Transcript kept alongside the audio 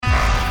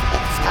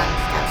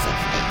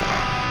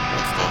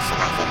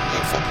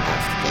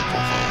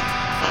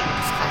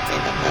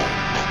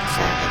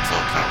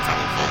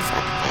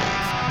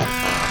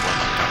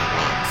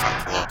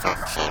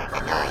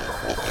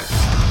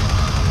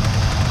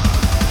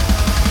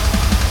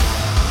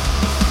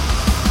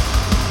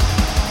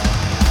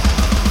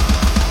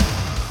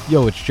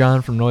Yo, it's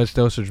John from Noise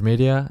Dosage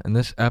Media, and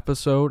this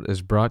episode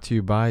is brought to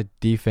you by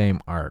Defame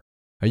Art.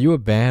 Are you a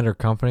band or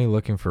company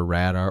looking for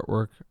rad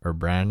artwork or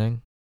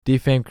branding?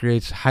 Defame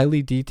creates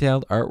highly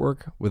detailed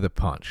artwork with a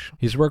punch.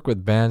 He's worked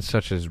with bands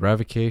such as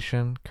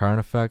Revocation,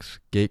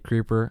 Carnifex,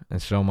 Gatecreeper,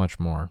 and so much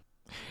more.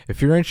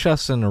 If you're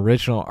interested in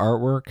original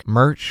artwork,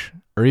 merch,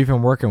 or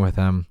even working with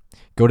him,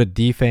 go to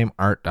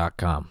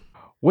defameart.com.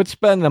 What's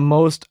been the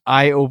most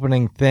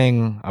eye-opening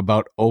thing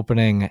about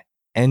opening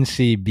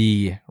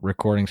NCB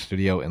Recording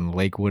Studio in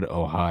Lakewood,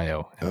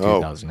 Ohio in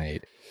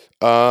 2008?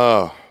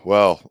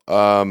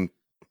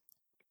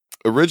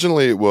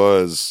 Originally it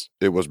was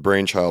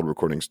Brainchild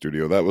Recording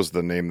Studio. That was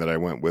the name that I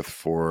went with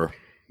for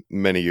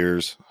many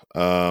years.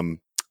 And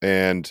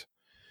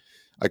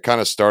I kind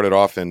of started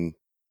off in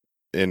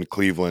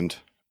Cleveland,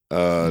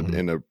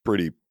 in a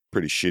pretty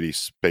shitty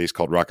space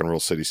called Rock and Roll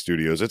City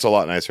Studios. It's a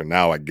lot nicer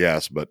now, I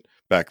guess, but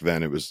back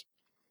then it was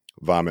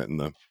vomit in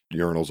the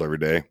urinals every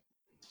day.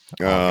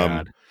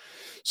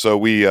 So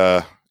we,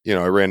 I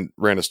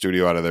ran a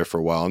studio out of there for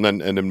a while and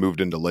then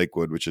moved into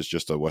Lakewood, which is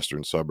just a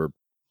western suburb.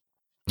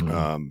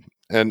 And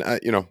I,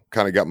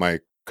 kind of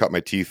cut my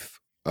teeth,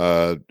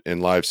 in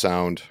live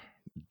sound,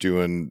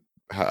 doing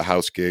a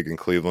house gig in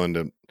Cleveland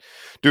and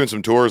doing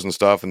some tours and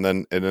stuff. And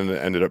then it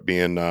ended up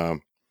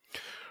being,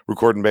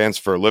 recording bands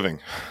for a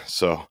living.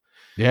 So,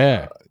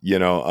 yeah,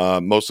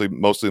 mostly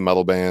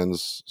metal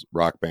bands,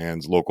 rock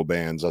bands, local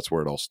bands. That's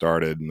where it all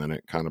started. And then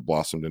it kind of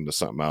blossomed into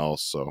something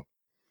else. So,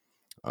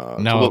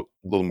 now, a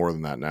little more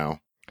than that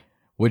now.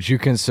 Would you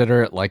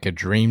consider it like a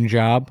dream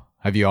job?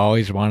 Have you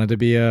always wanted to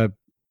be a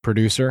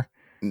producer?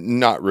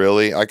 Not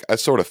really. I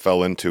sort of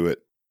fell into it,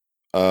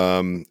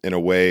 in a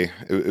way.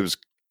 It was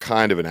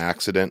kind of an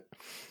accident.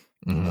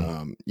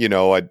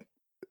 I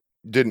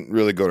didn't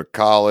really go to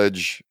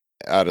college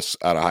out of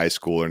high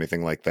school or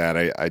anything like that.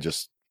 I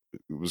just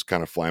was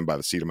kind of flying by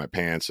the seat of my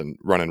pants and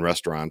running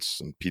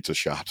restaurants and pizza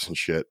shops and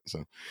shit.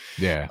 So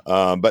yeah.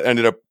 But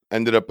ended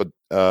up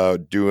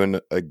doing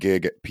a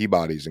gig at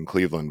Peabody's in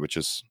Cleveland, which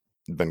has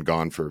been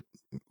gone for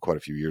quite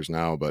a few years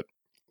now. But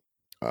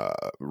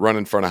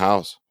running front of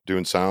house,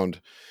 doing sound,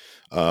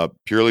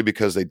 purely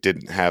because they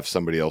didn't have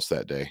somebody else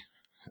that day,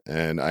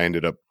 and I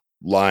ended up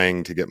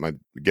lying to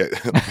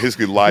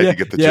basically lied to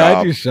get the job. Yeah,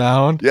 I do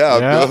sound.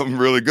 Yeah, I'm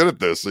really good at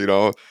this,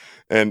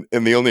 And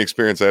the only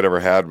experience I'd ever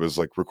had was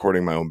like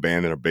recording my own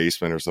band in a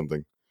basement or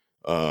something.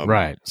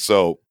 Right.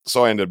 So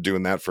I ended up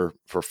doing that for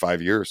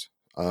 5 years.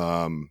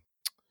 And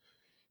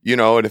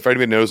if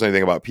anybody knows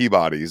anything about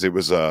Peabody's, it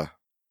was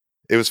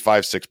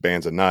 5-6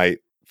 bands a night,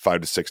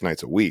 5 to 6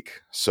 nights a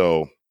week.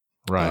 So,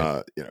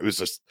 right. It was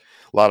just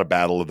a lot of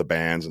battle of the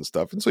bands and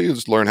stuff. And so you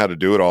just learn how to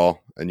do it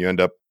all, and you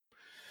end up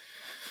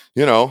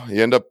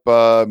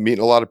meeting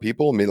a lot of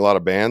people, meeting a lot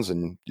of bands,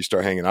 and you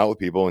start hanging out with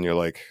people, and you're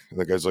like,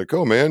 the guy's like,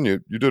 "Oh man, you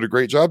did a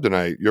great job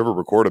tonight. You ever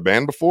record a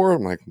band before?"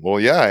 I'm like,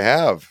 "Well, yeah, I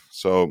have."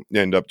 So you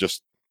end up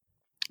just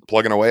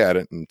plugging away at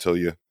it until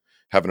you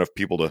have enough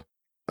people to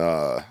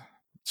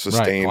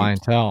sustain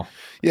clientele.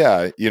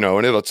 Yeah,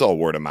 and it's all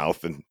word of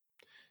mouth, and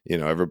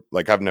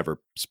I've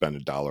never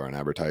spent $1 on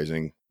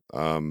advertising.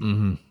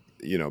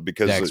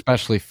 Because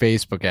especially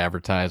Facebook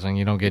advertising,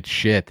 you don't get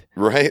shit.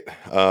 Right.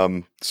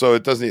 So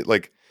it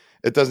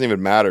doesn't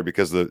even matter,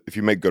 because if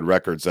you make good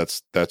records,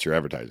 that's your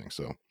advertising.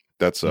 So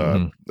that's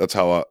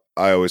how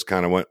I always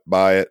kind of went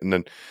by it. And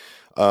then,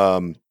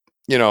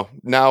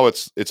 now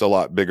it's a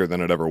lot bigger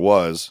than it ever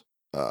was.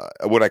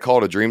 Would I call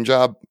it a dream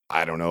job?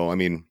 I don't know. I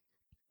mean,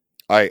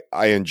 I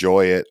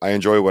enjoy it. I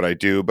enjoy what I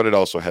do, but it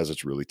also has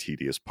its really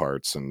tedious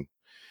parts, and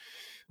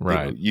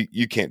right.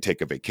 You can't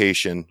take a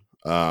vacation,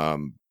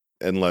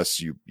 unless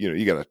you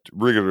got to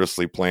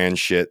rigorously plan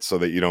shit so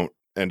that you don't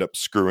end up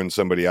screwing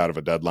somebody out of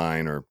a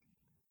deadline or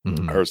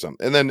something.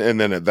 And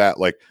then at that,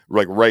 like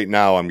right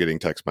now, I'm getting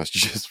text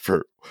messages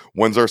for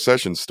when's our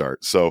session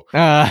start. So,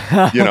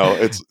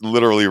 it's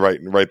literally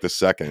right this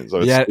second.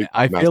 So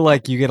I feel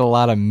like you get a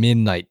lot of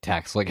midnight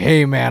texts like,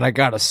 "Hey man, I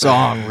got a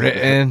song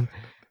written."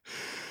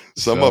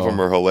 Some of them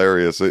are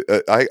hilarious.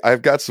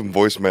 I've got some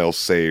voicemails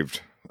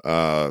saved,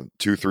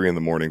 2-3 in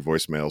the morning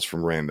voicemails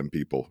from random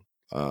people.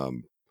 "Oh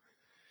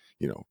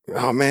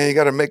man, you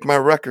got to make my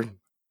record.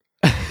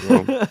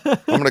 I'm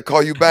going to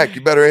call you back.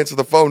 You better answer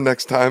the phone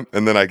next time."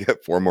 And then I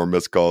get 4 more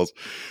missed calls.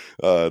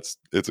 It's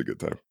a good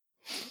time.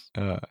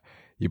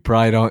 You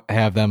probably don't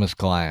have them as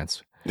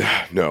clients.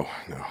 No,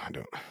 I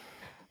don't.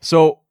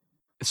 So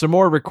some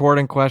more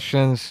recording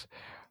questions.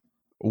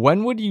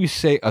 When would you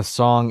say a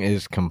song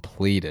is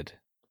completed?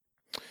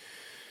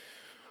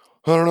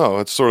 I don't know.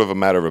 It's sort of a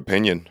matter of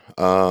opinion.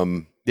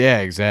 Yeah,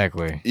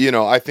 exactly.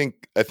 I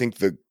think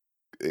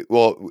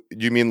well,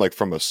 you mean like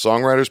from a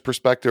songwriter's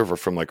perspective or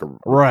from like a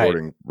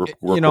recording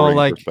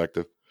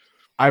perspective?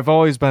 I've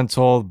always been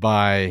told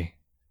by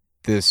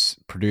this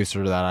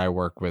producer that I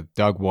work with,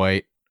 Doug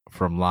White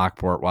from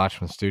Lockport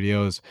Watchman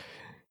Studios.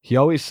 He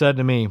always said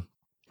to me,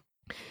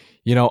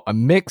 a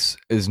mix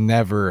is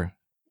never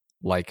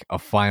like a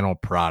final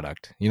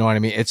product. You know what I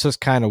mean? It's just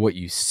kind of what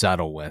you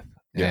settle with.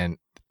 Yeah. And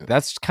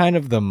that's kind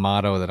of the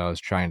motto that I was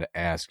trying to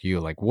ask you.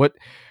 Like, what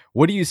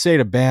what do you say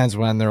to bands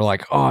when they're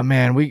like, oh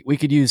man, we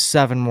could use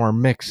 7 more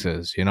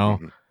mixes, you know?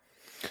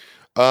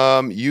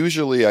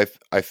 Usually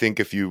I think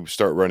if you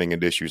start running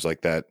into issues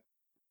like that,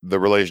 the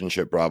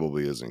relationship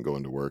probably isn't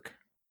going to work.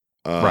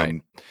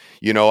 Right.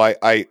 You know,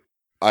 I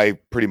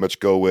pretty much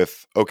go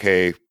with,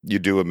 okay, you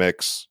do a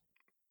mix,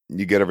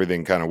 you get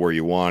everything kind of where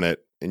you want it,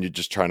 and you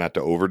just try not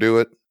to overdo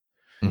it.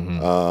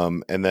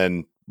 And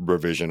then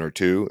revision or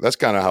two. That's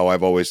kind of how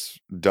I've always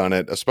done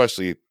it,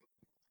 especially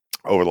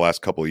over the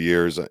last couple of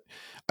years.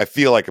 I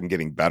feel like I'm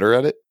getting better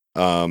at it.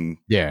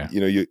 Yeah.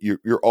 You know,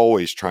 you're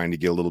always trying to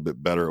get a little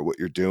bit better at what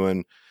you're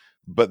doing,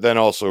 but then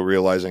also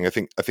realizing, I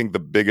think the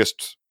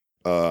biggest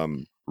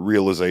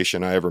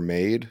realization I ever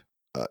made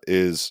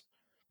is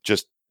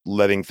just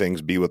letting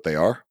things be what they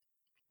are.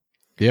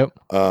 Yep.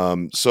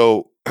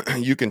 So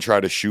you can try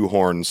to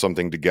shoehorn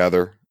something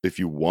together if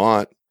you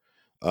want.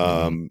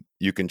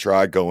 You can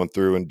try going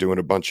through and doing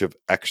a bunch of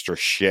extra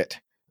shit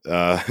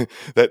that's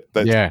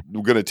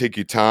going to take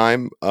you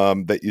time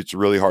that it's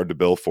really hard to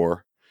bill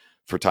for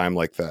time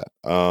like that.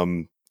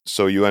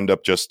 So you end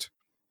up just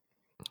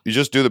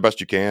do the best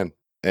you can,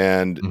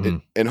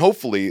 and and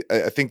hopefully,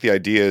 I think the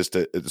idea is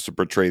to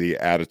portray the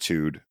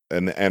attitude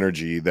and the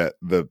energy that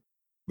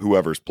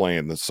whoever's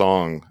playing the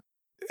song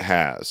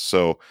has.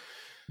 So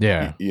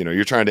yeah, you know,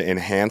 you're trying to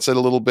enhance it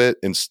a little bit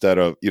instead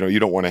of, you know, you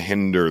don't want to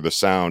hinder the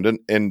sound. And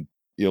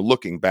you know,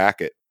 looking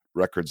back at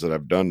records that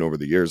I've done over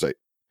the years,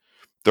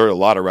 there are a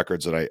lot of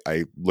records that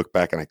I look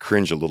back and I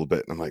cringe a little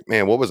bit, and I'm like,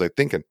 man, what was I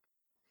thinking?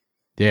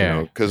 Yeah, you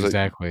know, because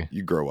exactly.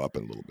 You grow up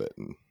in a little bit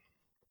and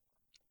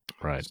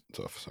right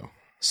stuff.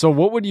 So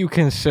what would you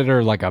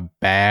consider like a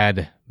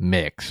bad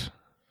mix?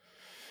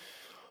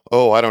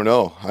 Oh, I don't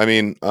know. I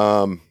mean,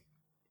 to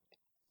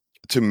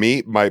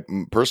me,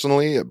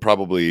 personally,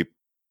 probably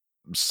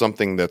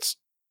something that's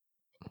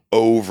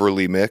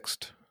overly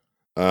mixed.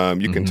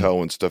 You can tell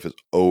when stuff is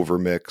over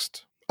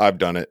mixed. I've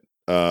done it.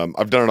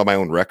 I've done it on my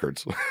own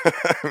records.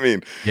 I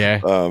mean,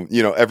 yeah.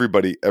 You know,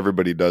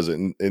 everybody does it,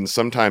 and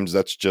sometimes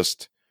that's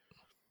just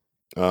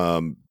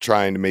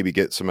trying to maybe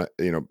get some,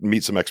 you know,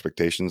 meet some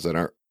expectations that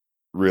aren't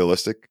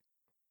realistic.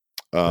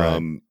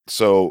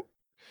 So,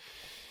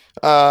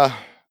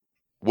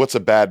 what's a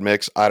bad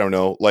mix? I don't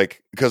know.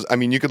 Like, because I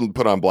mean, you could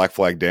put on Black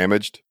Flag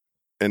Damaged,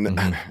 and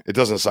it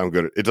doesn't sound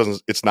good.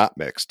 It's not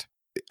mixed.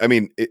 I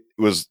mean, it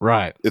was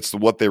right. It's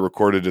what they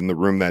recorded in the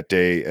room that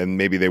day, and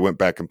maybe they went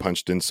back and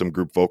punched in some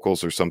group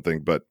vocals or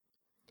something. But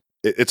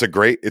it's a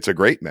great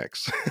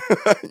mix,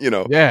 you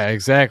know. Yeah,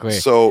 exactly.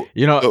 So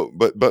you know,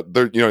 but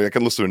there, you know, I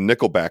can listen to a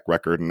Nickelback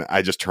record and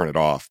I just turn it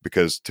off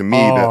because to me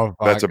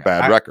that's a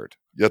bad record.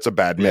 That's a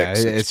bad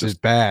mix. It's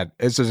just bad.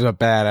 It's just a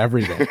bad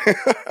everything.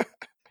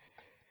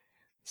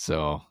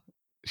 So,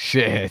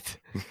 shit.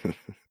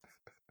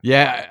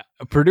 Yeah,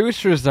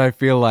 producers, I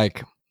feel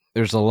like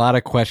there's a lot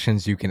of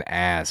questions you can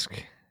ask.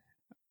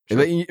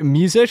 Sure.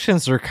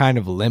 Musicians are kind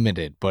of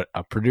limited, but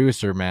a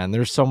producer, man,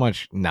 there's so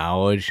much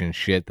knowledge and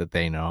shit that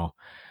they know.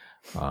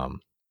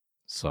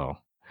 So, all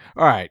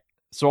right.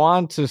 So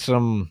on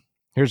to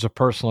here's a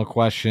personal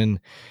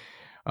question.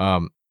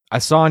 I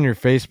saw on your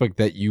Facebook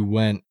that you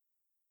went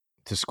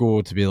to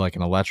school to be like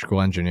an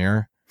electrical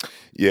engineer.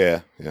 Yeah.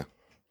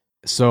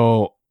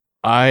 So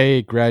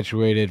I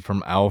graduated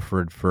from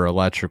Alfred for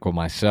electrical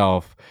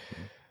myself.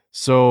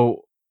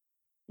 So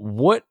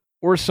what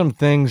were some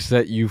things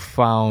that you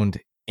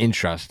found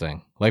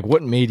interesting? Like,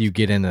 what made you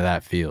get into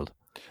that field?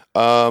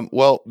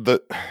 Well,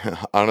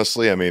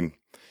 honestly, I mean,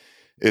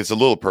 it's a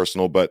little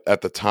personal, but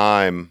at the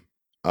time,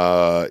 you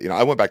know,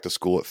 I went back to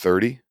school at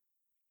 30.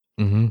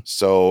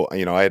 So,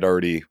 you know, I had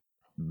already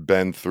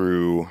been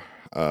through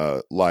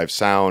live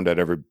sound. I'd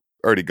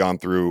already gone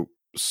through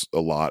a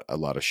lot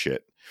of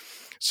shit.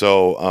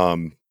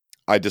 So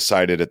I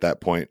decided at that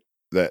point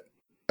that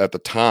at the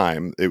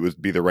time it would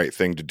be the right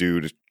thing to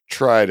do to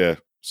try to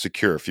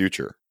secure a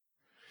future.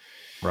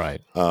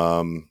 Right.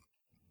 I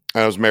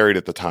was married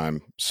at the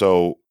time,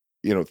 so,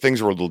 you know,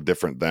 things were a little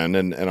different then.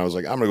 And I was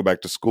like, I'm going to go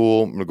back to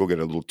school. I'm going to go get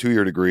a little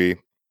 2-year degree,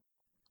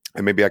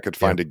 and maybe I could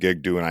find a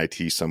gig doing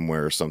IT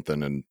somewhere or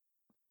something, and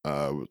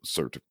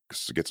sort of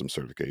get some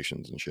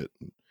certifications and shit.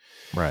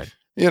 Right.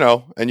 You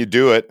know, and you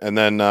do it, and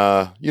then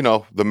you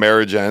know, the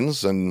marriage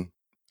ends, and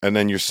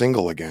then you're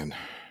single again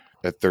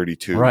at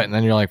 32. Right, and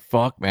then you're like,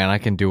 fuck, man, I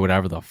can do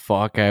whatever the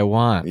fuck I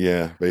want.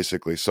 Yeah,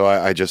 basically. So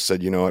I just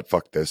said, you know what,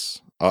 fuck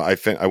this. I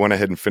went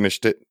ahead and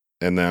finished it,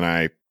 and then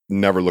I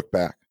never looked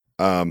back.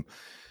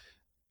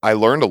 I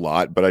learned a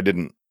lot, but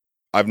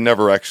I've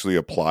never actually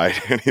applied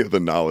any of the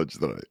knowledge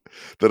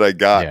that I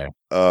got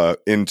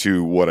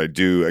into what I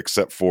do,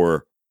 except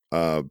for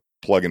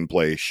plug and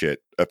play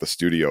shit at the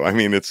studio. I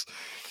mean, it's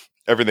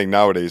everything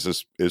nowadays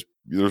is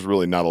there's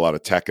really not a lot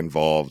of tech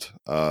involved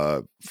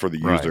for the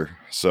user.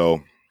 Right.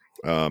 So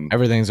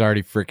everything's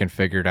already freaking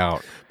figured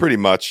out. Pretty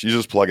much. You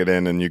just plug it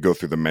in and you go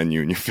through the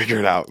menu and you figure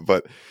it out.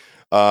 But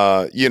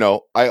you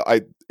know,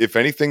 I if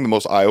anything, the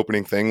most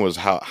eye-opening thing was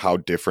how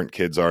different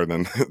kids are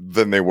than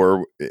they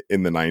were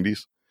in the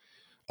 90s.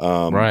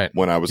 Right.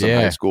 When I was in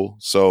high school.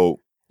 So,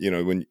 you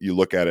know, when you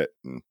look at it,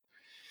 and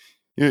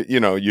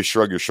you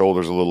shrug your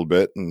shoulders a little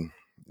bit and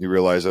you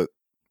realize that,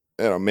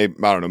 maybe,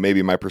 I don't know,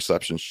 maybe my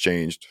perception's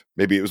changed.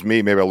 Maybe it was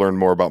me. Maybe I learned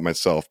more about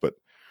myself, but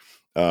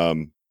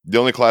the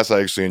only class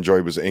I actually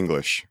enjoyed was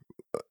English.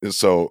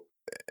 So,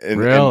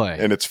 Really?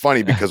 and it's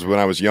funny because when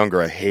I was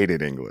younger, I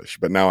hated English,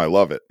 but now I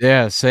love it.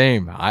 Yeah,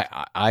 same.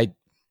 I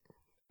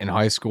in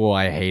high school,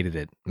 I hated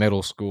it.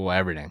 Middle school,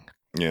 everything.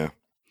 Yeah.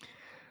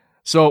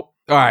 So,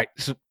 all right.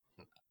 So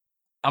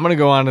I'm going to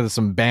go on to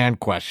some band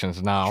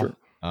questions now. Sure.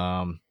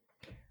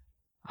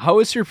 How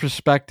has your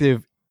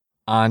perspective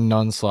on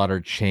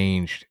Nunslaughter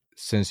changed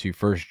since you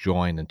first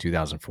joined in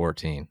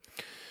 2014?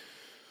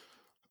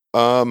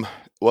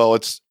 Well,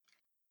 it's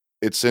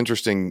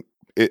interesting.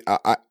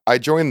 I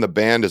joined the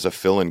band as a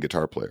fill-in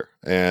guitar player,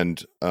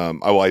 and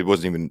I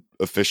wasn't even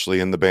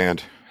officially in the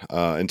band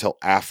until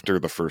after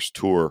the first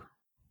tour.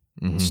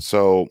 Mm-hmm.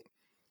 So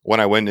when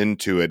I went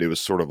into it, it was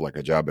sort of like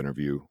a job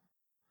interview.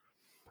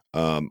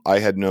 I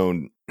had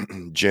known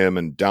Jim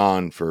and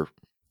Don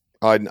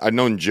I'd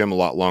known Jim a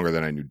lot longer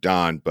than I knew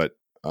Don, but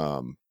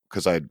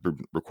because I had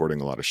been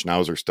recording a lot of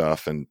Schnauzer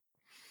stuff and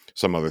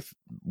some other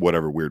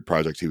whatever weird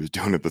project he was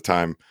doing at the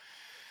time.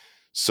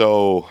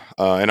 So,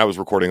 and I was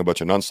recording a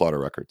bunch of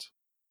Nunslaughter records.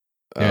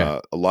 Yeah.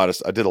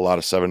 I did a lot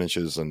of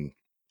 7-inches and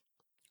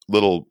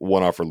little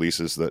one-off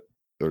releases that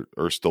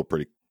are still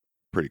pretty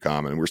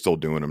common. We're still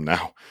doing them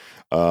now.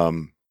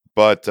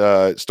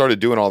 But started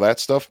doing all that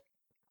stuff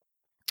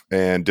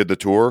and did the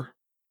tour.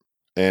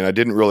 And I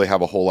didn't really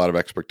have a whole lot of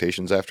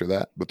expectations after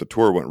that, but the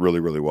tour went really,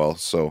 really well.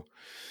 So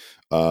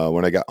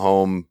when I got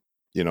home,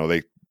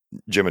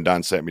 Jim and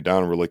Don sat me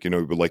down and were like, we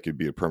would like you to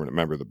be a permanent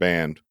member of the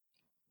band.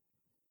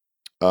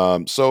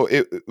 So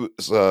it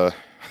was, I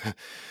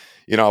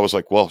was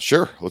like, well,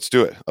 sure, let's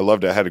do it. I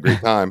loved it. I had a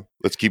great time.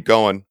 Let's keep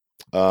going.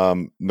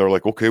 And they're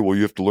like, okay, well,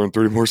 you have to learn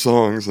 30 more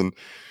songs. And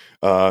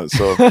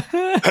so,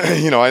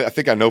 I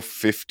think I know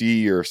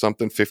 50 or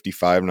something,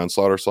 55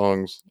 Nunslaughter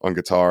songs on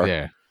guitar.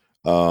 Yeah.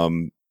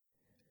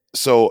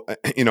 So,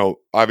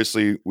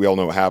 obviously we all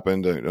know what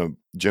happened.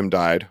 Jim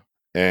died.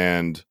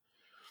 And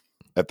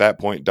at that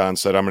point, Don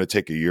said, I'm going to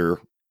take a year.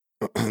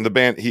 The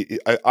band,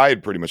 I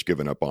had pretty much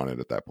given up on it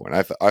at that point.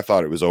 I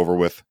thought it was over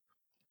with.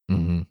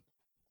 Mm-hmm.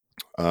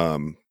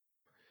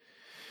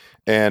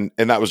 And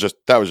that was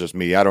just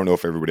me. I don't know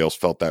if everybody else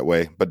felt that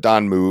way, but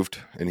Don moved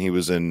and he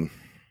was I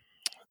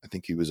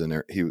think he was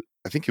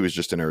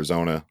just in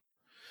Arizona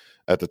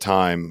at the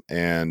time.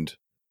 And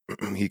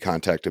he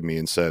contacted me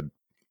and said,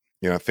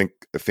 I think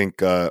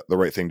the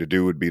right thing to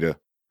do would be to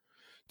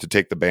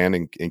take the band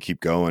and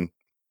keep going.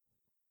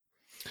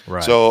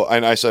 Right. So,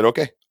 and I said,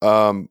 okay.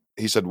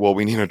 He said, well,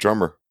 we need a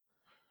drummer.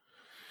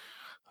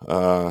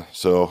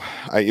 So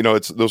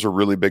those are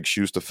really big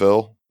shoes to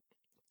fill,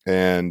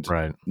 and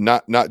right.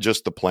 not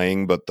just the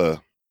playing, but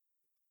the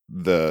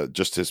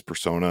just his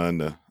persona and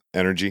the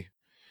energy.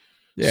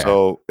 Yeah.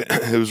 So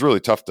it was really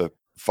tough to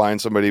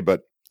find somebody,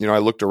 but I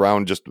looked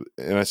around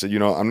and I said,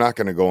 I'm not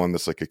going to go on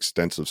this like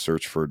extensive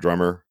search for a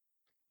drummer.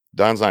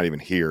 Don's not even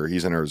here.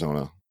 He's in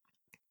Arizona.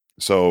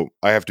 So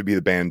I have to be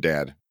the band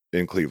dad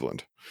in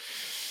Cleveland.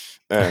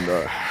 And,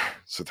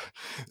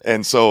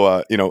 and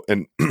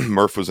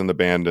Murph was in the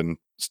band and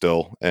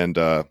still. And,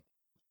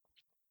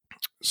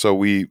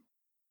 so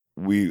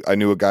I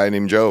knew a guy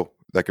named Joe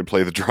that could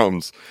play the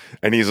drums,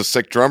 and he's a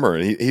sick drummer.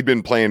 And he'd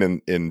been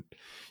playing in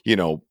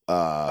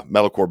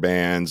metalcore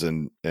bands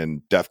and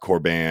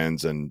deathcore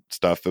bands and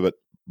stuff.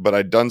 But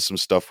I'd done some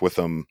stuff with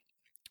him,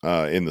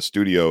 in the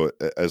studio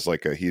as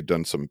he had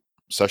done some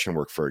session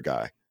work for a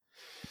guy.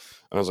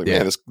 And I was like,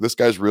 man, this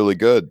guy's really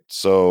good.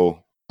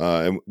 So,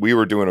 and we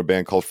were doing a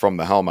band called From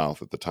the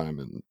Hellmouth at the time,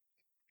 and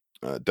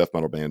death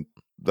metal band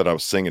that I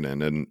was singing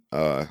in. And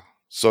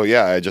so,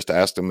 yeah, I just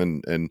asked him,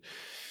 and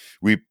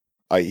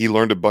he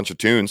learned a bunch of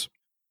tunes,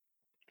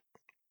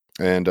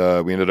 and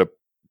we ended up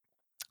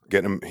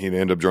getting him. He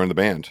ended up joining the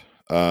band.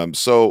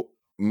 So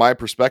my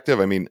perspective,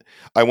 I mean,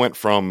 I went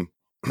from,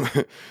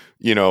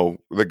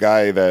 the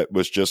guy that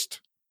was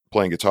just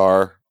playing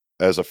guitar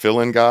as a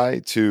fill-in guy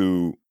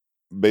to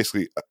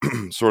basically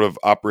sort of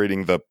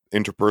operating the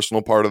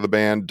interpersonal part of the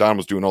band. Don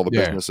was doing all the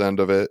business end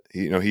of it.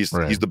 He's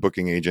the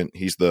booking agent.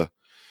 He's the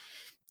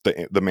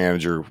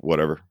manager,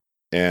 whatever.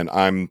 And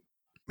I'm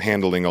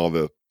handling all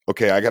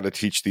I got to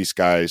teach these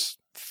guys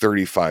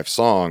 35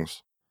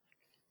 songs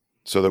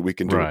so that we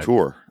can do a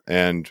tour.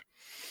 And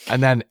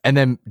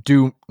then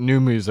do new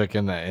music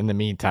in the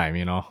meantime,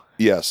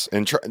 Yes.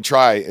 And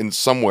try and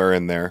somewhere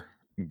in there,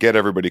 get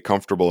everybody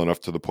comfortable enough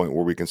to the point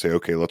where we can say,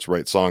 okay, let's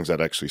write songs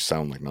that actually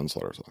sound like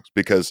Nunslaughter songs.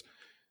 Because,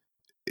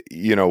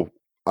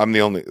 I'm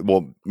the only,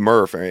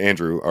 Murph,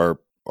 Andrew,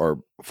 our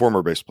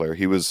former bass player,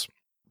 he was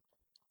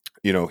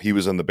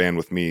in the band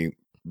with me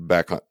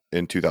back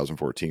in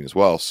 2014 as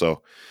well.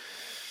 So,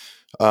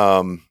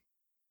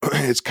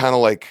 it's kind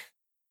of like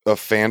a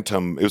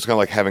phantom. It was kind of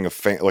like having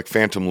like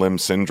phantom limb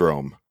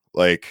syndrome.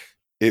 Like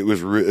it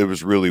was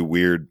really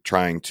weird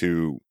trying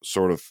to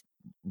sort of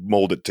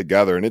mold it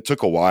together, and it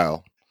took a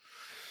while.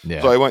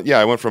 Yeah. So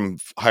I went from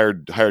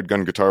hired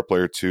gun guitar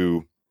player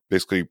to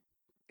basically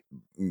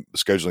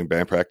scheduling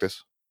band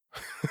practice.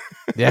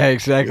 Yeah,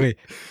 exactly.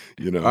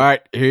 You know. All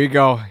right, here you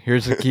go.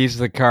 Here's the keys to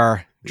the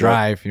car.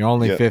 Drive. You're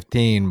only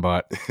 15,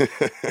 but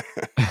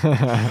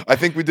I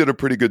think we did a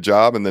pretty good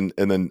job, and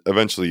then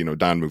eventually, you know,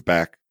 Don moved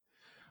back,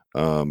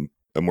 and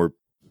we're,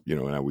 you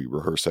know, now we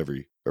rehearse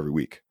every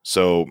week,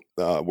 so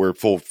we're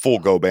full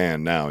go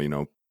band now. You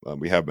know,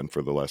 we have been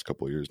for the last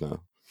couple of years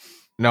now.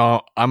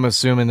 No, I'm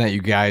assuming that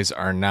you guys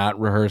are not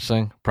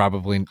rehearsing.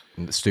 Probably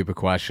a stupid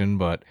question,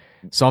 but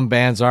some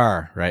bands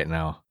are right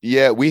now.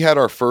 Yeah, we had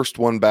our first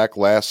one back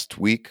last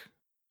week.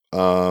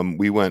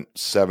 We went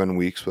 7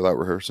 weeks without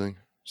rehearsing.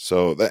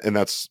 So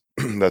that's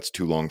that's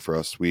too long for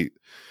us.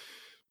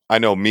 I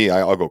know me,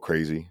 I'll go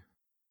crazy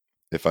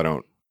if I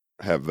don't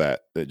have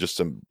that. Just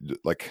some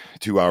like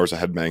 2 hours of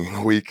headbanging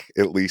a week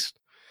at least.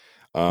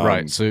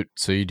 Right.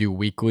 So you do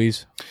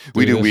weeklies?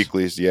 We do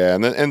weeklies, yeah,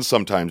 and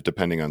sometimes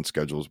depending on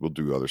schedules, we'll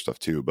do other stuff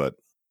too. But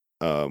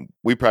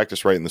we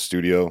practice right in the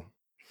studio,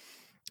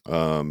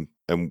 and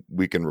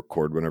we can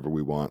record whenever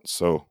we want.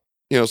 So,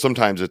 you know,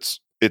 sometimes it's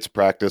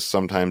practice,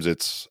 sometimes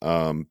it's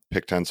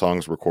pick 10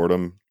 songs, record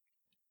them.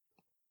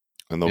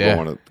 And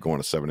they'll go on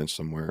a 7-inch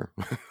somewhere.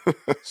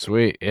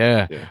 Sweet.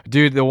 Yeah.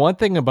 Dude, the one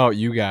thing about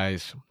you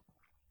guys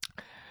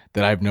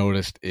that I've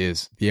noticed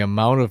is the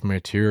amount of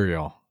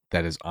material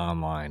that is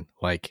online.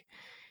 Like,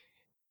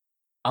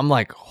 I'm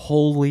like,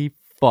 holy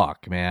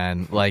fuck,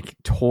 man. Like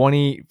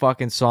 20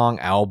 fucking song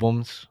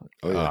albums.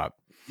 Oh, yeah.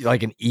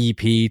 Like an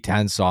EP,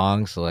 10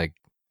 songs. Like,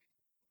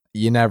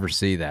 you never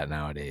see that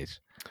nowadays.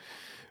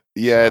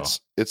 Yeah, so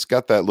it's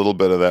got that little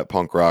bit of that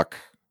punk rock,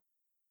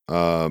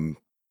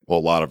 well, a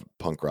lot of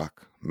punk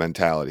rock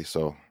mentality.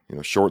 So, you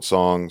know, short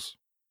songs,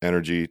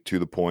 energy, to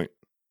the point.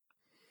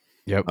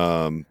 Yep.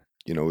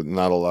 You know,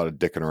 not a lot of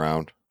dicking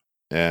around,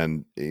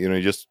 and you know,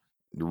 you just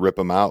rip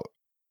them out.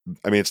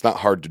 I mean, it's not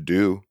hard to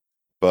do,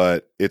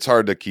 but it's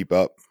hard to keep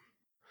up.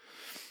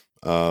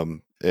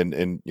 And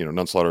you know,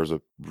 Nunslaughter is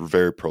a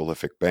very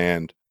prolific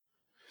band.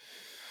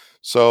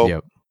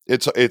 So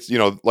it's you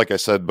know, like I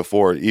said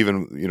before,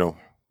 even, you know,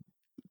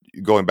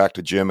 going back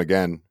to Jim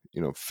again,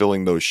 you know,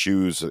 filling those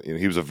shoes. You know,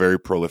 he was a very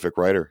prolific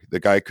writer.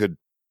 The guy could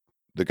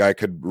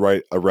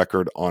write a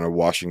record on a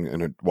washer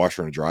and a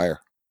dryer.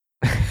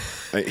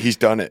 He's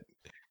done it.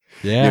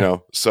 Yeah. You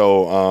know,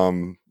 so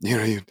you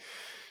know,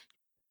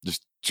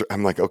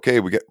 I'm like, okay,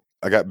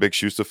 I got big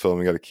shoes to fill, and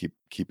we got to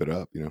keep it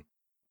up, you know.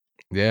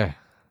 Yeah.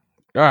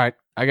 All right.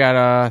 I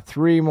got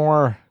 3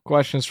 more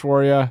questions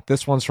for you.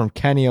 This one's from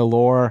Kenny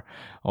Allure,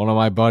 one of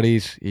my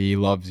buddies. He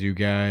loves you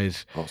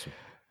guys. Awesome.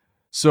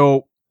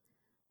 So,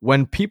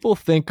 when people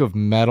think of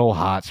metal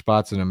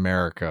hotspots in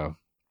America,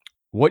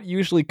 what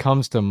usually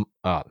comes to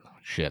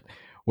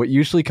What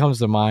usually comes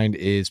to mind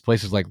is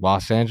places like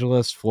Los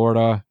Angeles,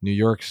 Florida, New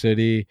York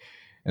City,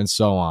 and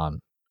so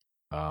on.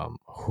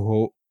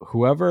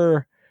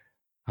 However,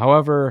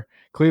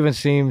 Cleveland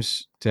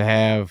seems to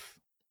have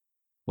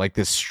like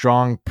this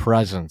strong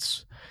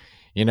presence.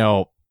 You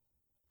know,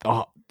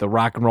 the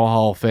Rock and Roll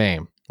Hall of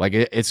Fame. Like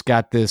it's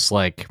got this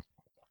like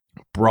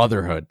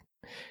brotherhood.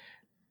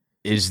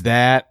 Is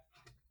that,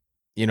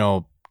 you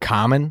know,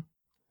 common?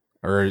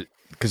 Or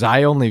because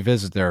I only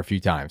visit there a few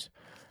times.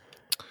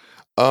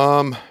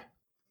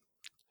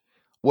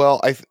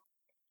 Well, I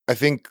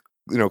think,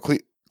 you know,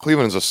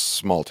 Cleveland is a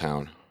small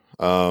town.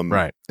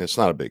 Right. It's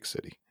not a big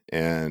city,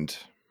 and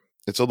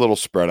it's a little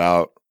spread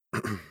out.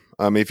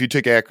 I mean, if you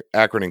take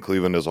Akron and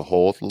Cleveland as a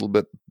whole, it's a little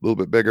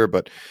bit bigger,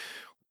 but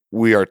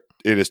it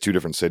is 2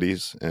 different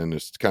cities, and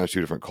it's kind of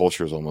 2 different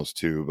cultures almost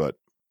too. But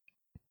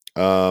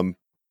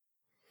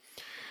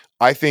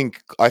I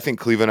think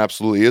Cleveland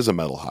absolutely is a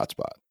metal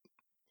hotspot.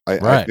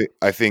 I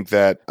think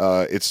that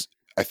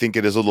I think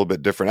it is a little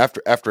bit different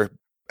after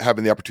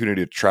having the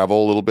opportunity to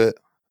travel a little bit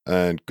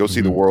and go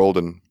see the world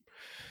and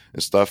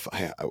stuff.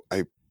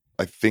 I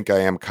think I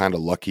am kind of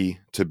lucky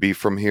to be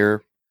from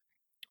here,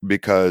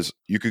 because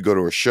you could go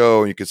to a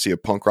show and you could see a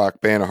punk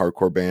rock band, a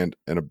hardcore band,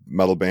 and a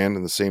metal band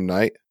in the same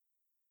night,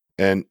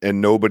 and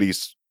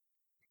there's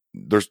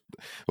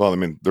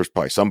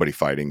probably somebody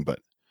fighting, but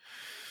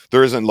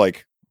there isn't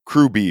like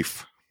crew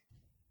beef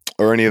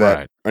or any of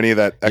that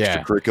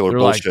extracurricular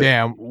bullshit. Like,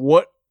 damn,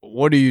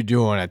 what are you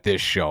doing at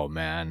this show,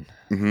 man?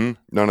 Mm-hmm.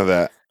 None of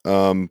that.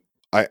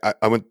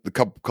 I went a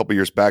couple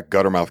years back.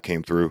 Guttermouth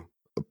came through,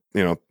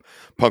 you know,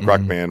 punk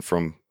rock band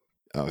from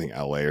I think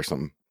LA or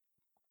something,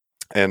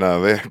 and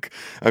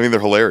they're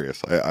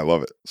hilarious. I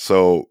love it.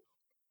 So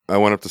I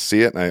went up to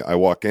see it, and I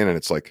walk in, and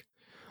it's like,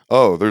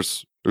 oh,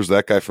 there's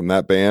that guy from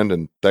that band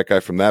and that guy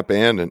from that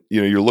band, and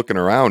you know, you're looking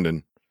around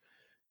and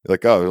you're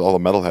like, oh, all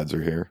the metalheads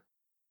are here.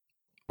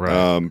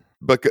 Right.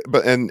 But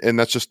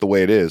that's just the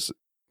way it is.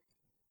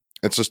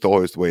 It's just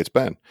always the way it's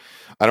been.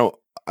 There are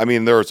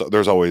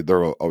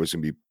always going to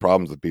be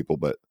problems with people,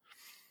 but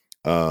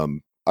I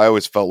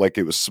always felt like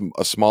it was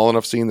a small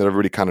enough scene that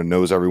everybody kind of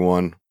knows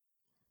everyone.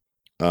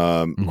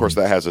 Of course,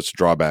 that has its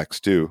drawbacks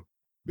too,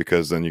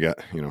 because then you got,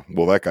 you know,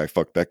 well, that guy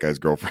fucked that guy's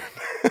girlfriend.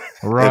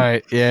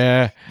 Right. And,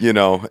 yeah. You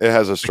know, it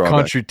has a drawback.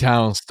 Country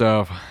town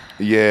stuff.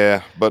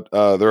 Yeah, but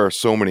there are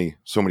so many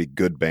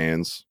good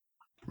bands,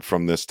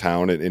 from this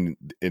town and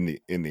in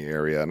the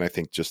area, and I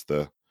think just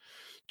the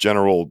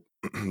general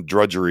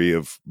drudgery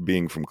of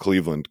being from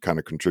Cleveland kind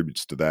of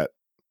contributes to that.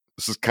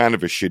 This is kind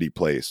of a shitty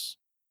place.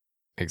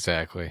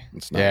 Exactly.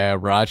 It's not. Yeah,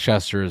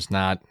 Rochester is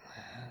not.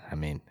 I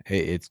mean,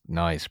 it's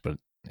nice, but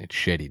it's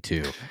shitty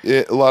too.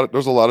 There's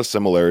a lot of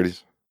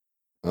similarities,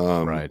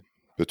 Right.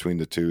 between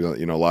the two.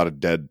 You know, a lot of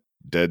dead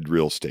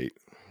real estate.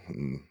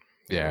 And,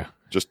 Yeah.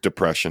 just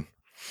depression.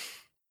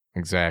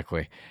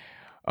 Exactly.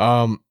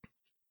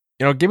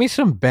 Give me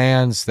some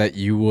bands that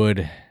you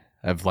would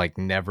have like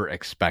never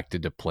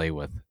expected to play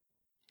with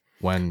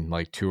when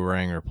like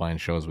touring or playing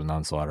shows with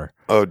Nunslaughter.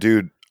 Oh,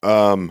 dude.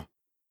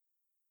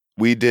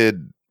 We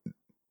did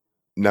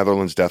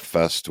Netherlands Death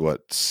Fest,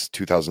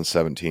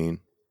 2017.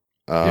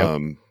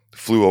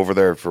 Flew over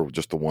there for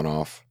just a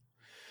one-off,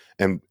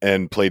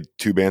 and played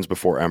 2 bands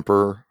before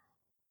Emperor.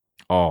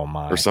 Oh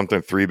my! Or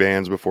something, 3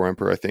 bands before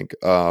Emperor, I think.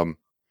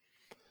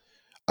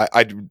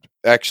 I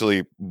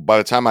actually, by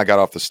the time I got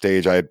off the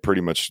stage, I had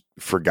pretty much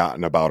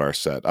forgotten about our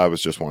set. I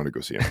was just wanting to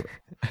go see Emperor.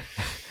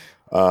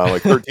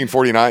 Like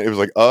 1349, it was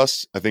like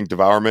us, I think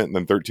Devourment, and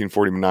then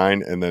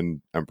 1349, and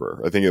then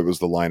Emperor. I think it was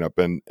the lineup,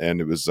 and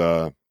it was.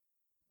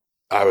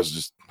 I was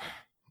just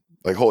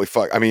like, holy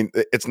fuck! I mean,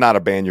 it's not a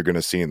band you're going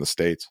to see in the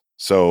States,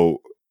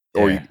 so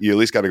or you at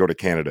least got to go to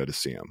Canada to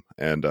see them,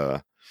 and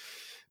that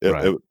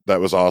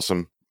was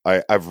awesome.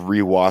 I've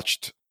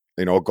rewatched.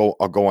 I'll go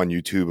on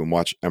YouTube and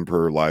watch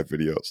Emperor live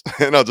videos,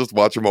 and I'll just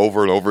watch them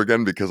over and over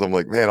again because I'm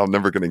like, man, I'm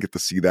never going to get to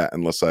see that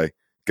unless I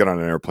get on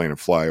an airplane and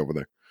fly over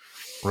there.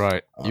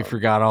 Right. You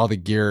forgot all the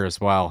gear as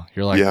well.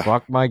 You're like,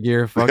 fuck my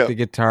gear, fuck the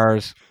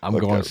guitars. I'm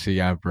going to see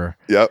Emperor.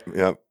 Yep.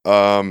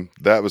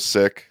 That was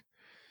sick.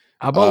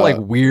 How about like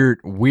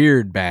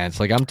weird bands?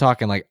 Like I'm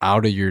talking like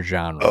out of your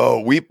genre.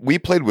 Oh, we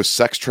played with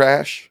Sex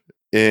Trash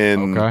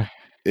in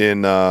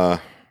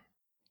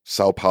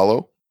Sao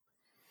Paulo.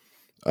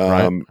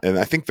 And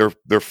I think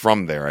they're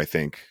from there, I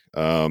think.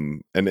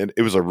 And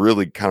it was a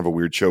really kind of a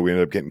weird show. We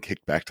ended up getting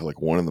kicked back to like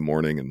 1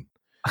 a.m, and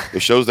the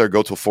shows there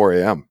go till 4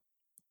 a.m.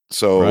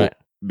 So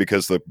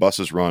because the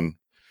buses run,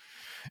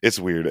 it's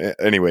weird.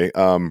 Anyway,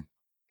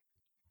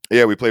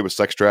 we played with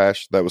Sex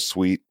Trash. That was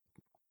sweet.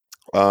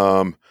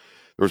 There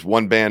was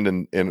one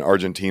band in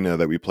Argentina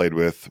that we played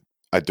with.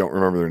 I don't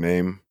remember their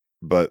name,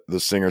 but the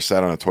singer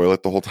sat on a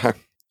toilet the whole time.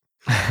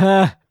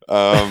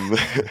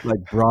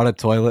 Like brought a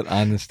toilet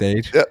on the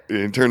stage. Yeah,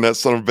 he turned that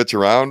son of a bitch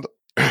around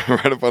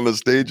right up on the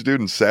stage, dude,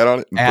 and sat on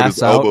it and ass put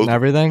his out elbows and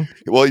everything.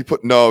 Well,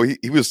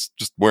 he was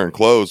just wearing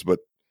clothes, but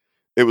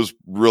it was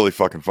really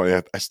fucking funny.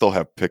 I still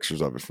have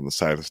pictures of it from the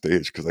side of the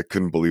stage because I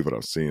couldn't believe what I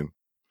was seeing.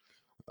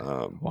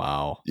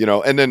 Wow.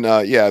 And then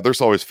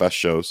there's always fest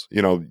shows.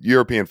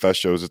 European fest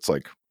shows. It's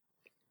like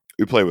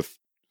we play with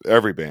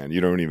every band.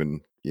 You don't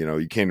even you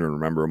can't even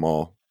remember them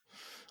all.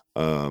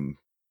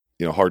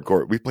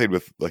 Hardcore. We played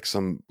with like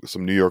some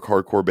New York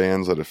hardcore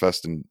bands at a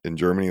fest in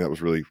Germany that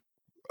was really,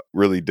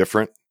 really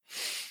different.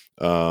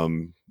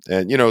 So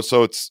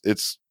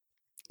it's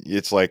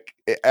like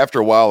after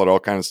a while it all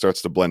kind of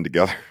starts to blend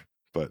together.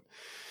 But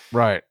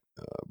right.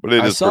 But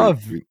it is.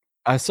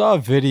 I saw a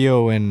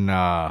video in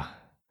I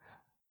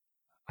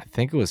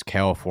think it was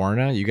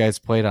California. You guys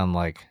played on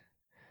like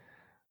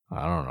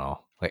I don't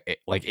know,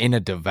 like in a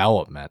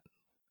development.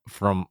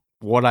 From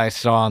what I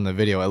saw in the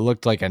video, it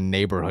looked like a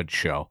neighborhood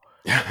show.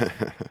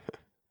 I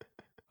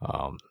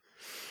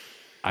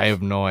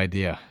have no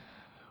idea.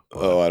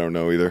 I don't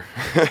know either.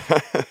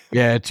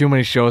 Yeah, too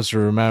many shows to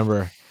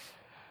remember.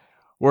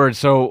 Word.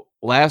 So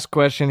last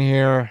question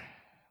here.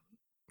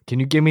 Can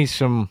you give me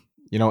some,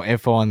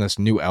 info on this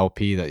new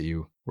LP that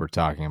you were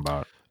talking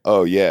about?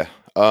 Oh yeah.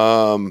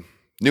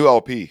 New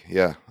LP.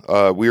 Yeah.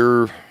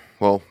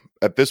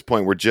 At this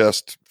point we're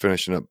just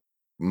finishing up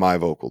my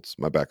vocals,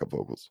 my backup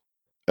vocals.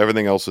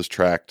 Everything else is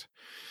tracked.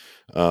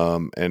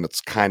 And it's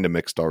kind of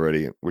mixed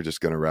already. We're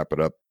just going to wrap it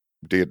up,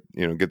 get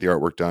the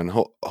artwork done.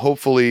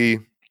 Hopefully,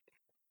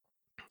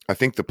 I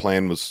think the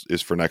plan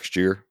is for next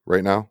year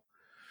right now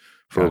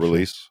for a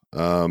release.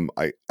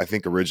 I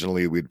think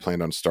originally we'd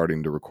planned on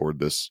starting to record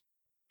this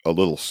a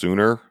little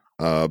sooner,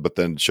 but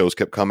then shows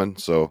kept coming.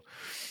 So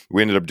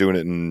we ended up doing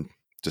it in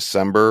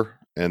December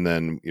and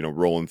then,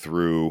 rolling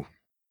through,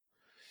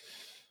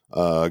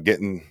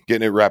 getting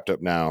it wrapped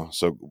up now.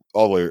 So a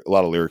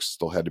lot of lyrics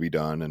still had to be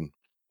done and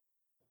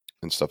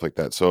stuff like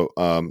that. So,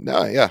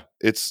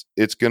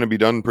 it's going to be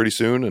done pretty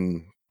soon,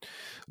 and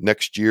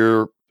next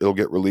year it'll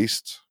get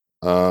released.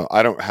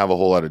 I don't have a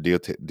whole lot of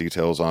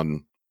details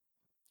on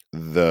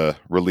the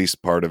release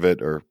part of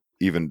it, or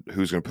even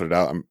who's going to put it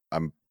out.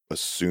 I'm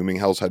assuming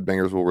Hell's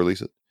Headbangers will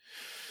release it.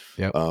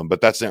 Yeah.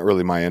 But that's not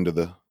really my end of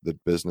the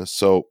business.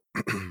 So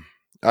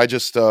I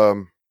just,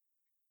 I'm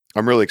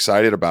really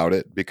excited about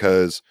it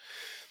because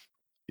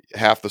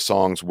half the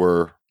songs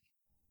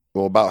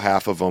about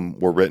half of them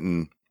were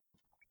written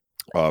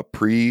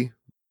pre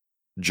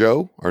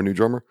Joe, our new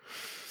drummer.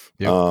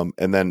 Yep.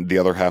 And then the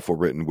other half were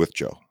written with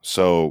Joe.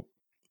 So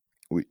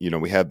we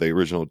had the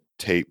original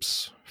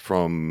tapes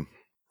from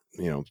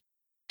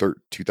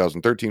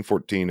 2013,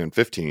 14, and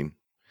 15.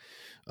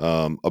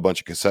 a bunch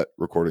of cassette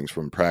recordings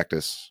from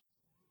practice.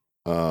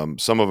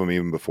 Some of them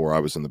even before I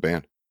was in the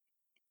band.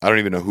 I don't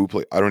even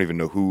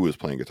know who was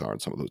playing guitar in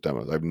some of those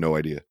demos. I have no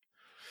idea.